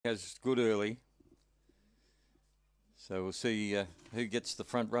Has good early. So we'll see who gets the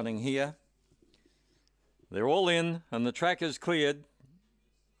front running here. They're all in and the track is cleared.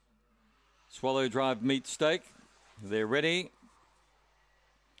 Swallow Drive meet stake. They're ready.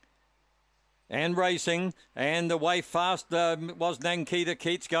 And racing, and away fast was Nankita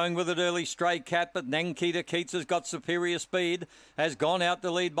Keats, going with it early. Stray Cat, but Nankita Keats has got superior speed, has gone out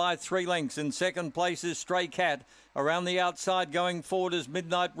to lead by 3 lengths. In second place is Stray Cat. Around the outside going forward is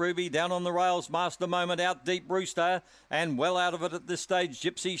Midnight Ruby. Down on the rails, Master Moment, out deep Rooster, and well out of it at this stage,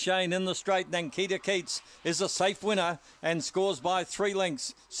 Gypsy Shane in the straight. Nankita Keats is a safe winner and scores by 3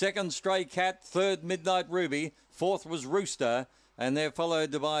 lengths. Second, Stray Cat. Third, Midnight Ruby. Fourth was Rooster. And they're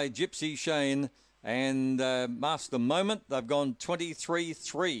followed by Gypsy Shane and Master Moment. They've gone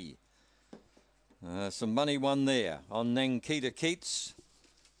 23-3. Some money won there on Nankita Keats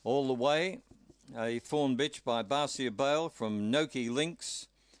all the way. A fawn bitch by Barcia Bale from Noki Links,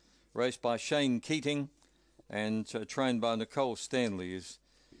 raced by Shane Keating and trained by Nicole Stanley.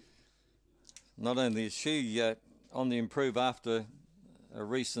 Not only is she on the improve after a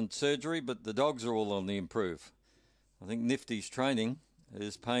recent surgery, but the dogs are all on the improve. I think Nifty's training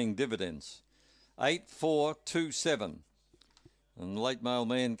is paying dividends. 8-4-2-7. And the late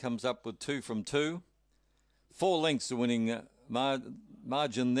mailman comes up with 2 from 2. 4 lengths the winning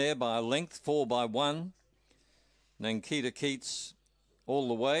margin there by a length, 4 by 1. Nankita Keats all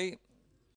the way.